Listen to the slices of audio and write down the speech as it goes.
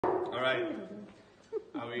All right.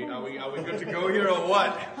 Are we good to go here or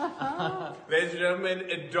what? Ladies and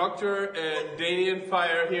gentlemen, Dr. Daniel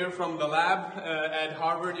Fire here from the lab at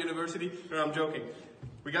Harvard University. No, I'm joking.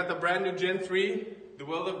 We got the brand new Gen3, the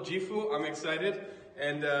world of Jifu. I'm excited.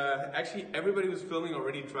 And actually, everybody who's filming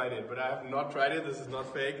already tried it, but I have not tried it. This is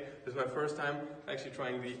not fake. This is my first time actually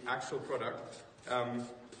trying the actual product.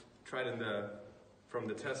 Tried from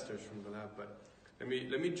the testers from the lab, but let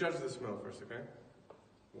me judge the smell first, okay?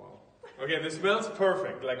 Wow. Okay, this smells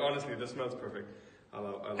perfect. Like honestly, this smells perfect. I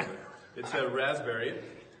love it. It's a raspberry.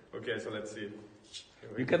 Okay, so let's see.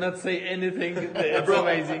 You cannot say anything. It's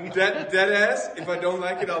amazing. Dead ass. If I don't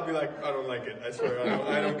like it, I'll be like, I don't like it. I swear,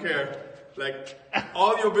 I don't care. Like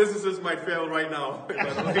all your businesses might fail right now. If I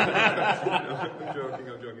don't like it. No,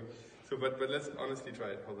 I'm joking. So, but let's honestly try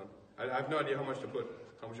it. Hold on. I have no idea how much to put.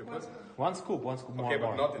 How much you put? One scoop. Okay,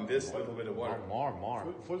 but not in this little bit of water.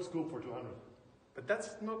 More. Full scoop for 200. But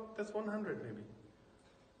that's 100 maybe.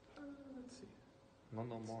 Let's see. No,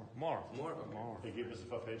 more. More? Okay. More. They give us a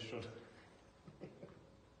Verfälscht schon.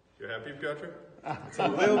 You happy, Piotr? It's a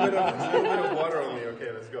little bit of water only.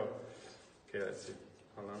 Okay, let's go. Okay, let's see.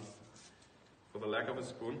 Hold on. For the lack of a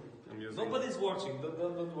spoon, I'm using... Nobody's watching.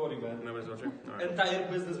 Don't worry, man. Nobody's watching? All right. Entire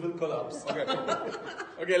business will collapse. Okay.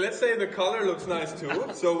 Okay, let's say the color looks nice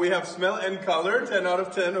too. So we have smell and color, 10 out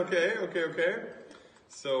of 10. Okay.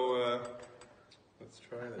 So, let's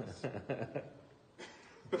try this.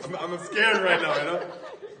 I'm scared right now, you know?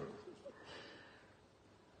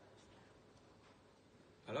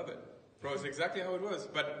 I love it. Bro, it's exactly how it was.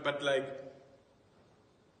 But like,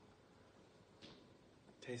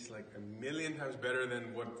 tastes like a million times better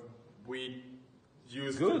than what we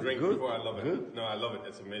used to drink before. I love it. Good. No, I love it.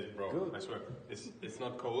 It's amazing, bro. Good. I swear. It's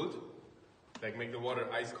not cold. Like make the water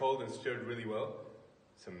ice cold and stir it really well.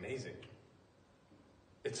 It's amazing.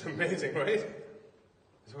 It's amazing, right?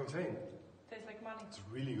 That's what I'm saying. Tastes like money. It's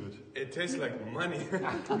really good. It tastes like money.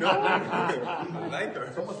 No, I like it.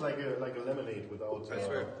 It's almost like a lemonade without.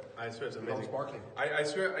 I swear it's amazing. Sparkling. I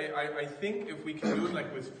swear, I think if we can do it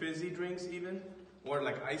like with fizzy drinks even, or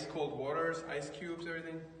like ice cold waters, ice cubes,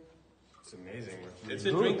 everything, it's amazing. It's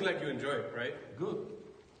a drink like you enjoy, right? Good.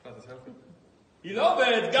 Oh, that's healthy. You love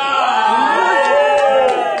it, guys!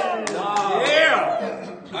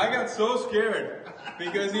 Yeah! I got so scared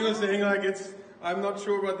because he was saying like I'm not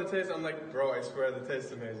sure about the taste. I'm like, bro, I swear the taste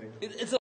is amazing. It's